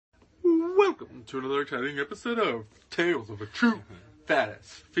Welcome to another exciting episode of Tales of a True Badass,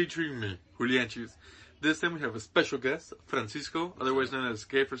 featuring me, Julian Chus. This time we have a special guest, Francisco, otherwise known as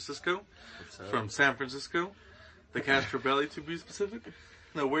Gay Francisco, from San Francisco, the Castro Valley to be specific.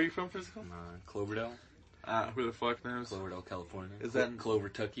 No, where are you from, Francisco? Cloverdale. Who the fuck knows? Cloverdale, California. Is that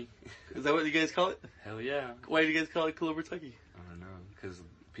Clover-tucky? Is that what you guys call it? Hell yeah. Why do you guys call it Clover-tucky? I don't know, because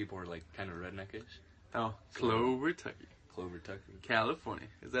people are like kind of redneckish. Oh, Clover-tucky. Clover-tucky. California.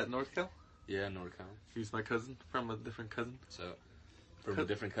 Is that North Cal? Yeah, NorCal. He's my cousin from a different cousin. So, from a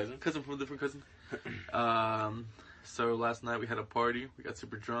different cousin? Cousin from a different cousin. So last night we had a party. We got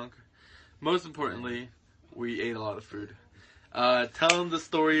super drunk. Most importantly, we ate a lot of food. Tell them the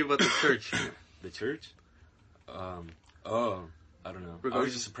story about the church. The church? I don't know. I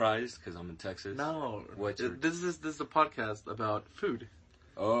was just surprised because I'm in Texas. No. What church? This is a podcast about food.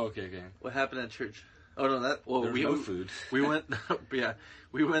 Oh, okay. What happened at church? Oh no, There's no food. We went, yeah,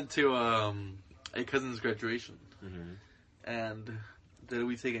 we went to a cousin's graduation, and did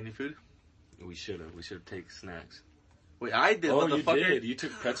we take any food? We should have. We should take snacks. Wait, I did. Oh, you did. You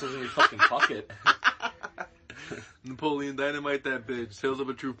took pretzels in your fucking pocket. Napoleon Dynamite, that bitch. Tales of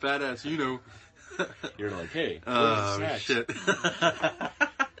a True Fat Ass, you know. You're like, hey, where's the snacks? Shit.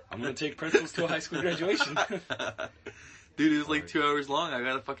 I'm gonna take pretzels to a high school graduation. Dude, it was like 2 hours long. I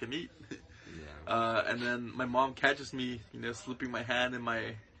gotta fucking eat. Yeah. And then my mom catches me, slipping my hand in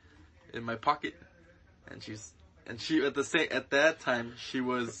my pocket, and she at that time she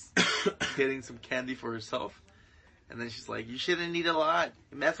was getting some candy for herself, and then she's like, "You shouldn't eat a lot.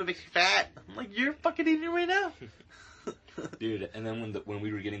 That's what makes you fat." I'm like, "You're fucking eating right now." Dude, and then when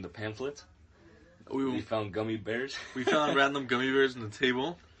we were getting the pamphlets, we we found gummy bears. We found random gummy bears on the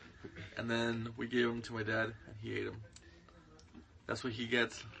table, and then we gave them to my dad, and he ate them. That's what he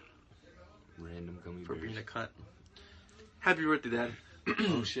gets. Random gummy for bears. being a cunt. Happy birthday, Dad.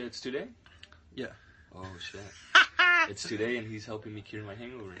 Oh shit, it's today? Yeah. Oh shit. It's today and he's helping me cure my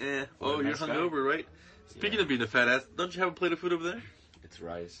hangover. Yeah. What Oh, you're hungover, right? Speaking of being a fat ass, don't you have a plate of food over there? It's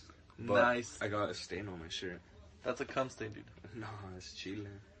rice. But nice. I got a stain on my shirt. That's a cum stain, dude. No, it's chile.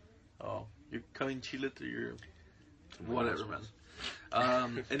 Oh, you're coming chile to your... Whatever,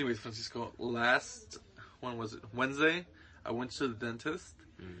 man. Anyways, Francisco, when was it? Wednesday, I went to the dentist.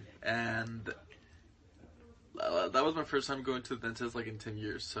 And that was my first time going to the dentist like in 10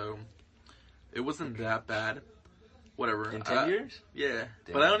 years, so it wasn't that bad. Whatever. In 10 years? Yeah.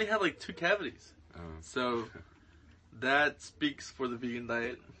 Damn. But I only had like 2 cavities. Oh. So that speaks for the vegan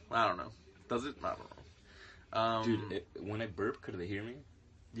diet. I don't know. Does it? I don't know. Dude, when I burp, could they hear me?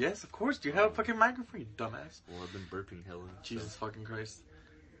 Yes, of course. Do you have a fucking microphone, you dumbass? Well, I've been burping hella. Jesus fucking Christ.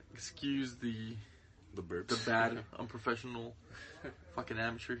 Excuse the burps. The bad, unprofessional fucking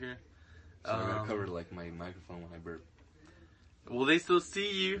amateur here. So I gotta cover like my microphone when I burp. Will they still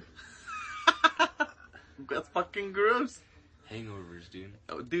see you? That's fucking gross. Hangovers, dude.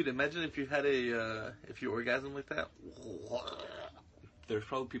 Oh, dude, imagine if you had if you orgasm like that. There's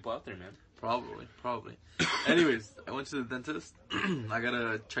probably people out there, man. Probably. Anyways, I went to the dentist. I got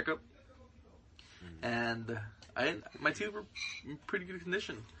a checkup, and my teeth were in pretty good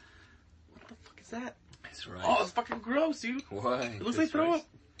condition. What the fuck is that? It's rice. Oh, it's fucking gross, dude. Why? It looks like throw up.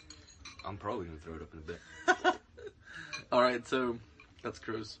 I'm probably gonna throw it up in a bit. Alright, so that's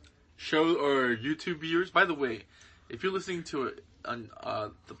gross. Show our YouTube viewers. By the way, if you're listening to it on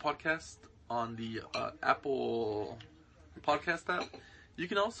the podcast on the Apple Podcast app, you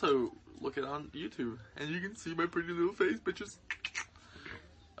can also look it on YouTube, and you can see my pretty little face, bitches.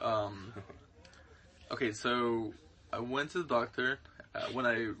 Okay, so I went to the doctor. When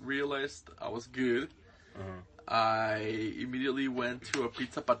I realized I was good, I immediately went to a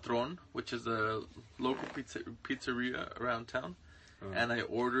Pizza Patron, which is a local pizzeria around town, and I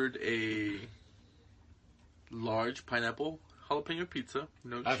ordered a large pineapple jalapeno pizza,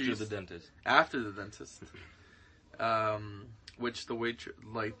 no After cheese. After the dentist. Which the waitress,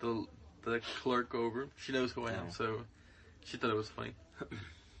 like the clerk over, she knows who I am, so she thought it was funny.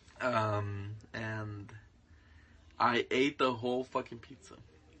 And I ate the whole fucking pizza.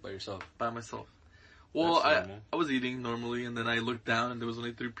 By myself. Well, I was eating normally, and then I looked down, and there was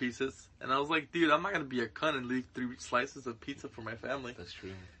only 3 pieces. And I was like, dude, I'm not going to be a cunt and leave 3 slices of pizza for my family. That's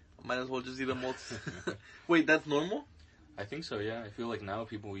true. I might as well just eat them all. Wait, that's normal? I think so, yeah. I feel like now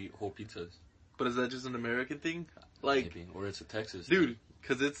people eat whole pizzas. But is that just an American thing? Like, maybe. Or it's a Texas dude,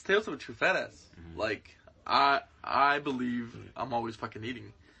 because it's Tales of a True Fat Ass. Like, I believe I'm always fucking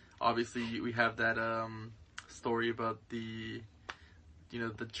eating. Obviously, we have that story about the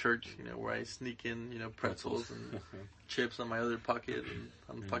the church, where I sneak in, pretzels and chips on my other pocket, and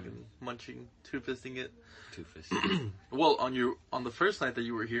I'm fucking munching, two-fisting it. Two-fisting. Well, on the first night that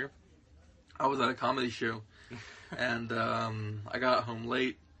you were here, I was at a comedy show, and I got home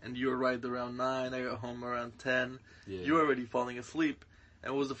late, and you arrived around 9. I got home around 10. Yeah. You were already falling asleep.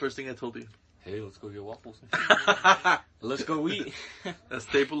 And what was the first thing I told you? Hey, let's go get waffles. Let's go eat. A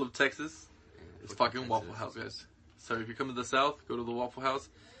staple of Texas is fucking Waffle House, guys. So if you come to the South, go to the Waffle House.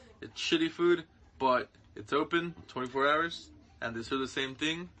 It's shitty food, but it's open 24 hours, and they serve the same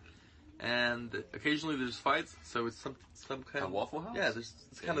thing. And occasionally there's fights, so it's some kind of Waffle House. Yeah,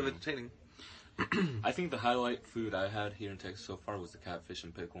 it's kind of entertaining. I think the highlight food I had here in Texas so far was the catfish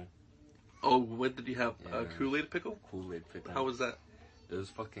and pickle. Oh, what did you have? A Kool-Aid pickle? Kool-Aid pickle. How was that? It was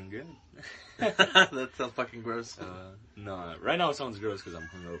fucking good. That sounds fucking gross. No, right now it sounds gross because I'm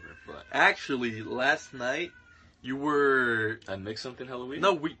hungover. But actually, last night you were. I mixed something Halloween.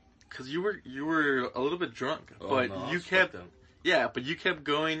 No, because you were a little bit drunk, but no, you kept. Yeah, but you kept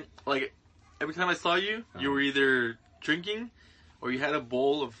going. Like every time I saw you, you were either drinking, or you had a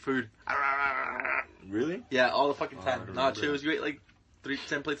bowl of food. Really? Yeah, all the fucking time. Nachos. You ate like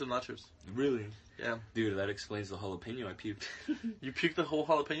 10 plates of nachos. Really? Yeah. Dude, that explains the jalapeno I puked. You puked the whole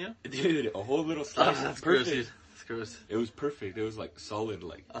jalapeno? Dude, a whole little slice. That's perfect. Gross, that's gross. It was perfect. It was like solid,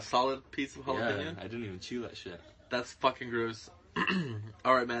 like a solid piece of jalapeno? Yeah, I didn't even chew that shit. That's fucking gross.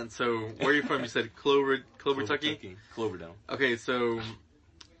 Alright, man, so where are you from? You said Clover, Tucky? Cloverdale. Okay, so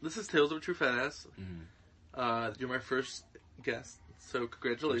this is Tales of a True Fat Ass. Mm-hmm. You're my first guest, so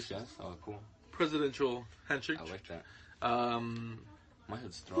congratulations. First guest? Oh, cool. Presidential handshake. I like that. My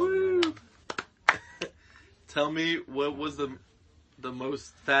head's throbbing right now. Tell me, what was the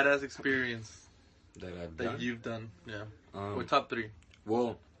most fat ass experience that you've done? Yeah. Or top 3?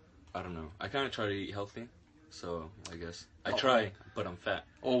 Well, I don't know. I kind of try to eat healthy, so I guess I try, but I'm fat.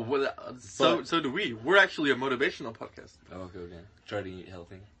 Oh, well, so do we. We're actually a motivational podcast. Oh, okay. Try to eat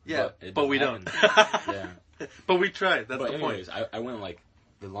healthy. Yeah, but we don't. Yeah. But we try. That's the anyways, point. I went like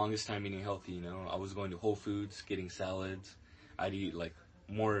the longest time eating healthy. You know, I was going to Whole Foods, getting salads. I'd eat like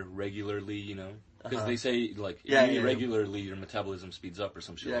more regularly. You know. Because they say, like, if you eat regularly, your metabolism speeds up or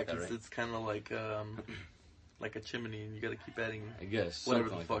some shit like that, right? Yeah, because it's kind of like a chimney, and you gotta keep adding, I guess, whatever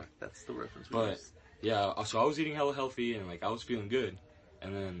the fuck. That's the reference we use. Yeah, so I was eating hella healthy, and, like, I was feeling good.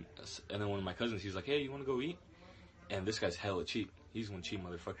 And then one of my cousins, he's like, hey, you wanna go eat? And this guy's hella cheap. He's one cheap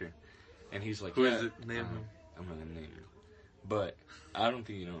motherfucker. And he's like, Who is it? Name him. I'm not gonna name him. But, I don't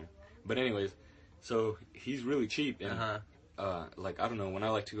think you know him. But anyways, so, he's really cheap, and, like, I don't know, when I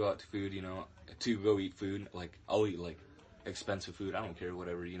like to go out to food, you know, to go eat food, like, I'll eat, like, expensive food, I don't care,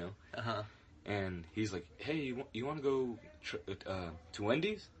 whatever, you know? And he's like, hey, you want to go to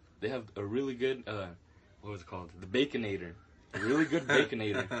Wendy's? They have a really good, what was it called? The Baconator. A really good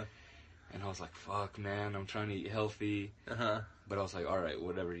Baconator. And I was like, fuck, man, I'm trying to eat healthy. But I was like, alright,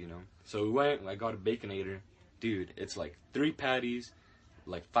 whatever, you know? So we went, I got a Baconator. Dude, it's like 3 patties,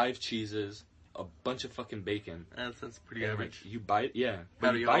 like 5 cheeses, a bunch of fucking bacon. That's pretty average. Like, you bite, yeah.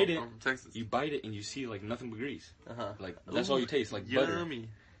 But you bite it, and you see like nothing but grease. Like that's all you taste, like butter. Yummy.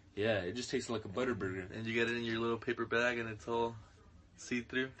 Yeah, it just tastes like a butter burger. And you get it in your little paper bag, and it's all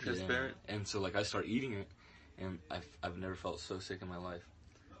see-through, transparent. Yeah. And so like I start eating it, and I've never felt so sick in my life.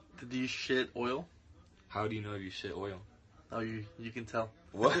 Did you shit oil? How do you know you shit oil? Oh, you can tell.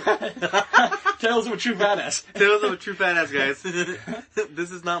 What? Tales of a True Fat Ass. Tales of a True Fat Ass, guys.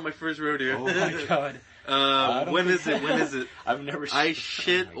 This is not my first rodeo. Oh my god. When is it? I've never I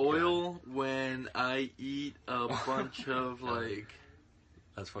shit oil when I eat a bunch of like...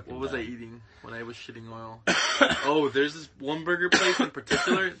 That's fucking What was I eating when I was shitting oil? Oh, there's this one burger place in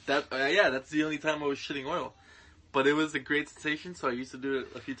particular. That's the only time I was shitting oil. But it was a great sensation, so I used to do it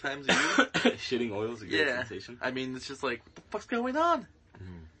a few times a year. Shitting oil is a great sensation? I mean, it's just like, what the fuck's going on?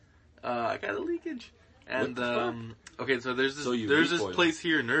 I got a leakage. And, okay, so there's this place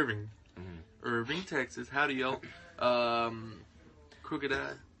here in Irving. Irving, Texas. Howdy, y'all. Crooked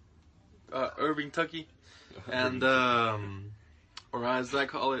Eye. Irving, Tucky. And, or as I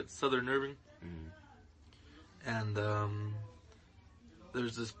call it, Southern Irving. And,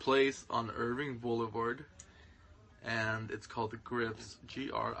 there's this place on Irving Boulevard. And it's called the Griffs.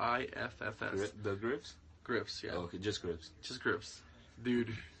 Griffs. The Griffs? Griffs, yeah. Oh, okay, just Griffs. Just Griffs.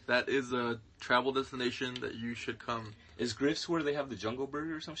 Dude, that is a travel destination that you should come. Is Griffs where they have the Jungle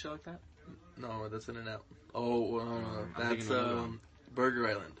Burger or some shit like that? No, that's In-N-Out. Oh, that's Burger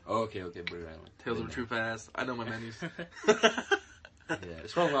Island. Oh, okay, Burger Island. Tales of a True Fat Ass. I know my menus. Yeah,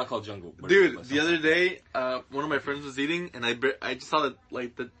 it's probably not called Jungle Burger. Dude, the other day, one of my friends was eating, and I just saw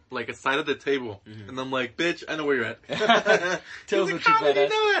a side of the table, and I'm like, bitch, I know where you're at. Tales of a True Fat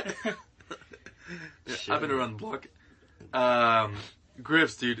Ass. Yeah, I've been around the block.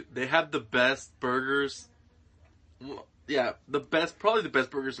 Griffs, dude, they have the best burgers. Yeah, probably the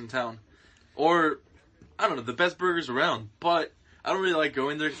best burgers in town. Or, I don't know, the best burgers around. But I don't really like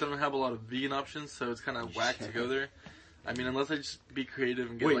going there because I don't have a lot of vegan options, so it's kind of whack to go there. I mean, unless I just be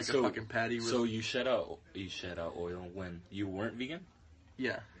creative and get a fucking patty. So you shed out oil when you weren't vegan?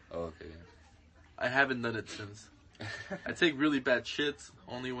 Yeah. Oh, okay. I haven't done it since. I take really bad shits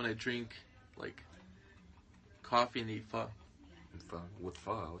only when I drink, like, coffee and eat pho. With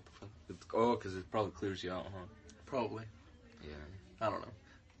pho? What the fuck? Because it probably clears you out, huh? Probably. Yeah. I don't know.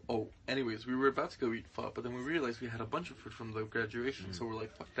 Oh, anyways, we were about to go eat pho, but then we realized we had a bunch of food from the graduation, so we're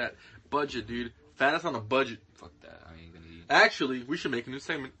like, fuck that. Budget, dude. Fat ass on a budget. Fuck that. I ain't gonna eat. Actually, we should make a new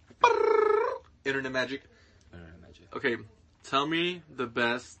segment. Internet magic. Internet magic. Okay, tell me the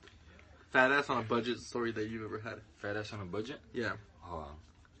best fat ass on a budget story that you've ever had. Fat ass on a budget? Yeah. Oh.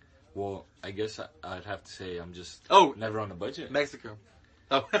 Well, I guess I'd have to say I'm just never on a budget. Mexico.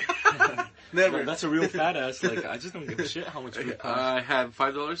 Oh. Never. No, that's a real fat ass. Like, I just don't give a shit how much food costs. I have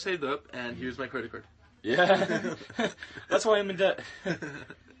 $5 saved up, and here's my credit card. Yeah. That's why I'm in debt.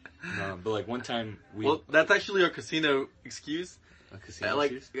 No, but like one time Well, that's actually our casino excuse. A casino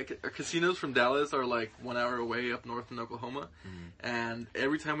excuse? Our casinos from Dallas are like 1 hour away up north in Oklahoma. And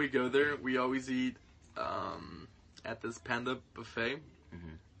every time we go there, we always eat at this Panda buffet.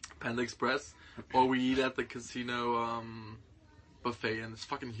 Panda Express. Or we eat at the casino buffet, and it's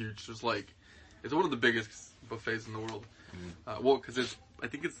fucking huge. There's like, it's one of the biggest buffets in the world. Well, because I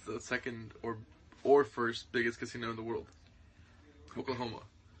think it's the second or first biggest casino in the world. Oklahoma.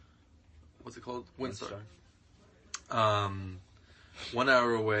 What's it called? Windstar. 1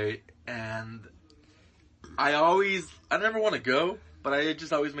 hour away, and I never want to go, but I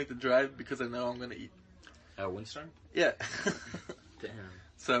just always make the drive because I know I'm gonna eat. At Windstar? Yeah. Damn.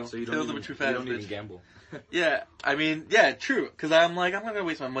 So you don't even gamble. Yeah, I mean, yeah, true. Because I'm like, I'm not gonna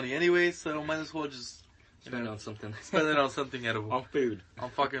waste my money anyway, so might as well just spend it on something. Spend it on something edible. On food.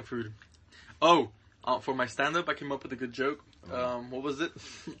 On fucking food. Oh, for my stand-up, I came up with a good joke. What was it?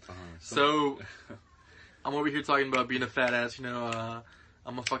 So, I'm over here talking about being a fat ass,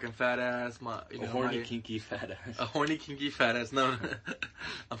 I'm a fucking fat ass. A horny, kinky fat ass. A horny, kinky fat ass. No.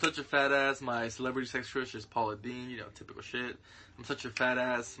 I'm such a fat ass. My celebrity sex crush is Paula Deen, typical shit. I'm such a fat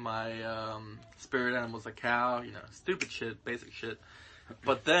ass. My spirit animal's a cow, stupid shit, basic shit.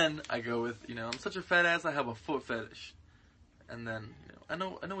 But then I go with, I'm such a fat ass, I have a foot fetish. And then, I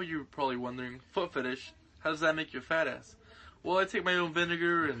know what you're probably wondering. Foot fetish, how does that make you a fat ass? Well, I take my own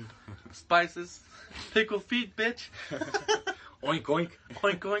vinegar and spices. Pickle feet, bitch. Oink, oink.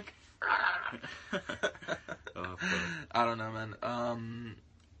 Oink, oink. Oh, I don't know, man.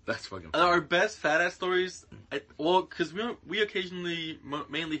 That's fucking funny. Our best fat ass stories, because we occasionally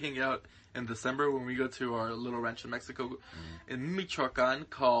mainly hang out in December when we go to our little ranch in Mexico in Michoacan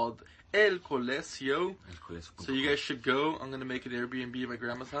called El Colegio. So you guys should go. I'm going to make an Airbnb at my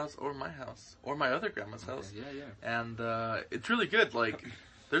grandma's house or my house or my other grandma's house. Yeah. And it's really good. Like,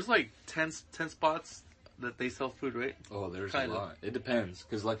 there's like 10 spots that they sell food, right? Oh, there's a lot. It depends.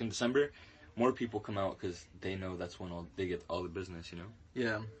 Because like in December, more people come out because they know that's when they get all the business,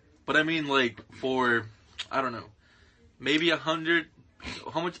 Yeah. But I mean, like, for, I don't know, maybe 100,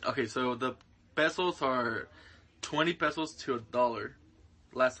 how much? Okay, so the pesos are 20 pesos to $1.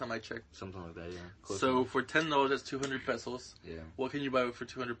 Last time I checked. Something like that, yeah. Close so enough. For $10, that's 200 pesos. Yeah. What can you buy for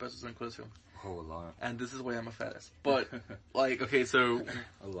 200 pesos in Colegio? A whole lot. And this is why I'm a fat ass. But, like, okay, so.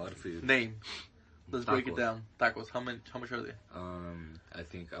 A lot of food. Name. Let's break it down. Tacos. How much are they? I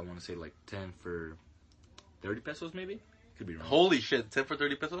think I want to say like 10 for 30 pesos, maybe? Could be wrong. Holy shit, 10 for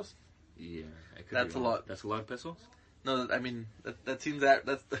 30 pesos? Yeah. That's a lot. That's a lot of pesos? No, I mean, that seems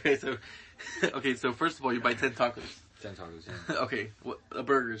that's, okay, so first of all, you buy 10 tacos. 10 tacos, yeah. Okay,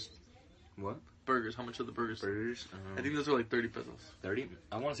 burgers. What? Burgers, how much are the burgers? Burgers? I think those are like 30 pesos. 30?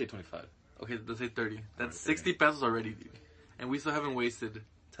 I want to say 25. Okay, let's say 30. That's 60 pesos already, dude. And we still haven't wasted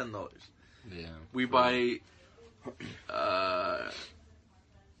 $10. Yeah. We buy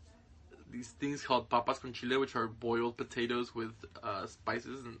these things called papas con chile, which are boiled potatoes with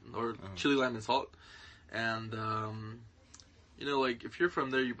spices or chili, lime, and salt. And, like, if you're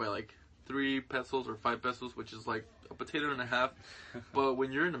from there, you buy like 3 pesos or 5 pesos, which is like a potato and a half. But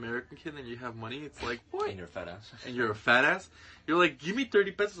when you're an American kid and you have money, it's like, what? And you're a fat ass. And you're a fat ass? You're like, give me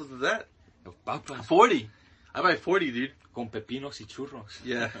 30 pesos of that. Of papas. 40. I buy 40, dude. Con pepinos y churros.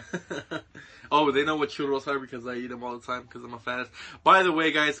 Yeah. Oh, they know what churros are because I eat them all the time because I'm a fat ass. By the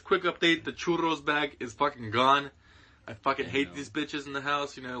way, guys, quick update. The churros bag is fucking gone. I fucking hate these bitches in the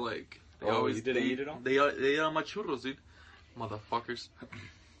house, like... You didn't eat it all? They eat all my churros, dude. Motherfuckers.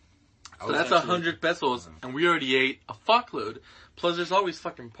 So that's 100 pesos, and we already ate a fuckload. Plus, there's always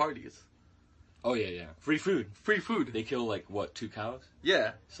fucking parties. Oh, yeah. Free food. Free food. They kill, like, what, 2 cows?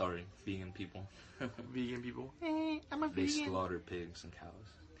 Yeah. Sorry, vegan people. Vegan people. I'm a They vegan. slaughter pigs and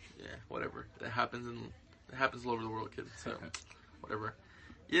cows. Yeah, whatever. It happens all over the world, kids. So, whatever.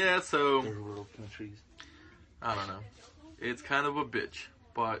 Yeah, so... Third world countries. I don't know. It's kind of a bitch,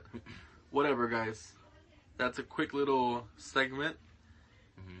 but whatever, guys. That's a quick little segment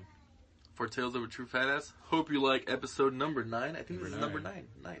for Tales of a True Fat Ass. Hope you like episode number 9. I think this is number 9.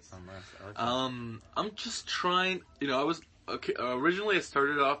 Nice. Oh, nice. I like that. I'm just trying. I was originally I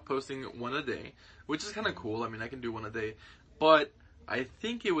started off posting one a day, which is kind of cool. I mean, I can do one a day, but I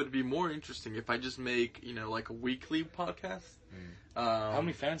think it would be more interesting if I just make like a weekly podcast. How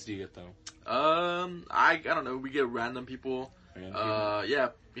many fans do you get though? I don't know. We get random people. Yeah,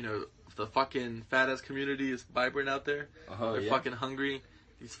 the fucking fat ass community is vibrant out there. They're fucking hungry.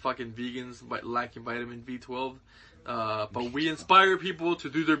 These fucking vegans lacking vitamin B12. But we inspire people to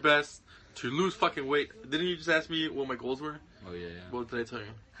do their best to lose fucking weight. Didn't you just ask me what my goals were? Oh yeah. What did I tell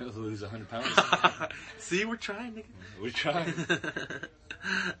you? Lose 100 pounds. See, we're trying, nigga. We're trying.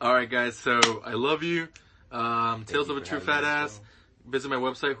 All right, guys. So I love you. Tales of a True Fat Ass. Visit my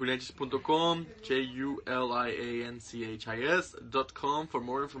website, julianchis.com, julianchis.com for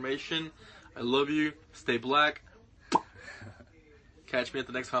more information. I love you. Stay black. Catch me at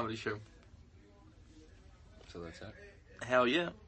the next comedy show. So that's it. Hell yeah.